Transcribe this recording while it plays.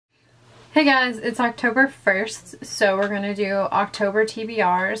Hey guys, it's October 1st, so we're going to do October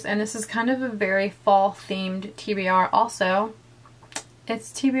TBRs, and this is kind of a very fall themed TBR. Also, it's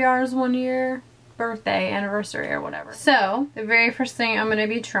TBR's 1-year birthday, anniversary, or whatever. So, the very first thing I'm going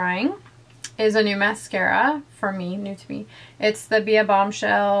to be trying is a new mascara for me, new to me. It's the Be a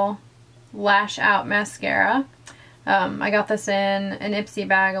Bombshell Lash Out Mascara. I got this in an Ipsy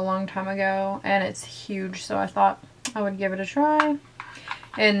bag a long time ago, and it's huge, so I thought I would give it a try.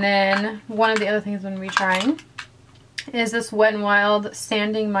 And then one of the other things I'm going to be trying is this Wet n Wild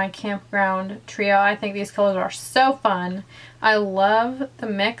Sanding My Campground Trio. I think these colors are so fun. I love the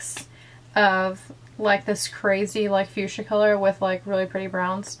mix of like this crazy like fuchsia color with like really pretty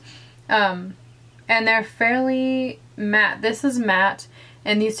browns. And they're fairly matte. This is matte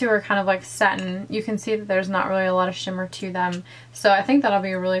and these two are kind of like satin. You can see that there's not really a lot of shimmer to them. So I think that'll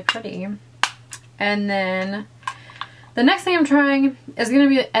be really pretty. And then the next thing I'm trying is going to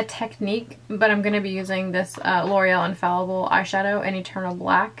be a technique, but I'm going to be using this L'Oreal Infallible eyeshadow in Eternal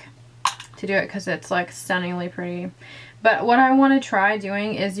Black to do it because it's like stunningly pretty. But what I want to try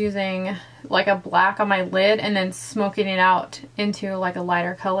doing is using like a black on my lid and then smoking it out into like a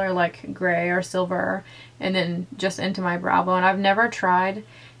lighter color like gray or silver and then just into my brow bone. I've never tried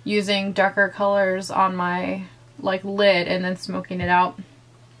using darker colors on my like lid and then smoking it out.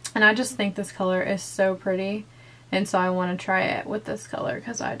 And I just think this color is so pretty. And so I want to try it with this color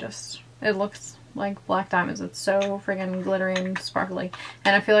because it looks like black diamonds. It's so friggin' glittery and sparkly.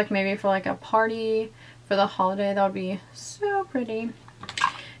 And I feel like maybe for like a party, for the holiday, that would be so pretty.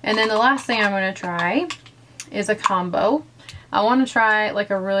 And then the last thing I'm going to try is a combo. I want to try like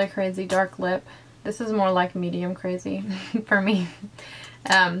a really crazy dark lip. This is more like medium crazy for me.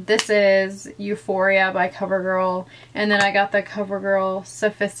 This is Euphoria by CoverGirl. And then I got the CoverGirl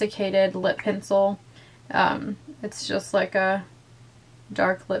Sophisticated Lip Pencil. It's just like a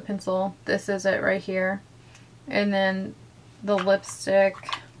dark lip pencil. This is it right here. And then the lipstick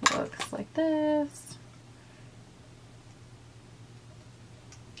looks like this.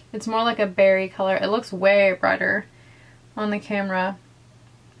 It's more like a berry color. It looks way brighter on the camera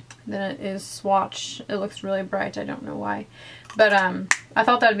than it is swatched. It looks really bright. I don't know why. But I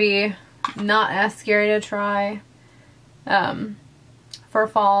thought that'd be not as scary to try for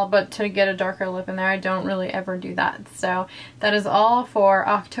fall, but to get a darker lip in there. I don't really ever do that. So that is all for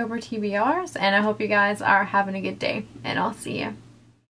October TBRs, and I hope you guys are having a good day, and I'll see you.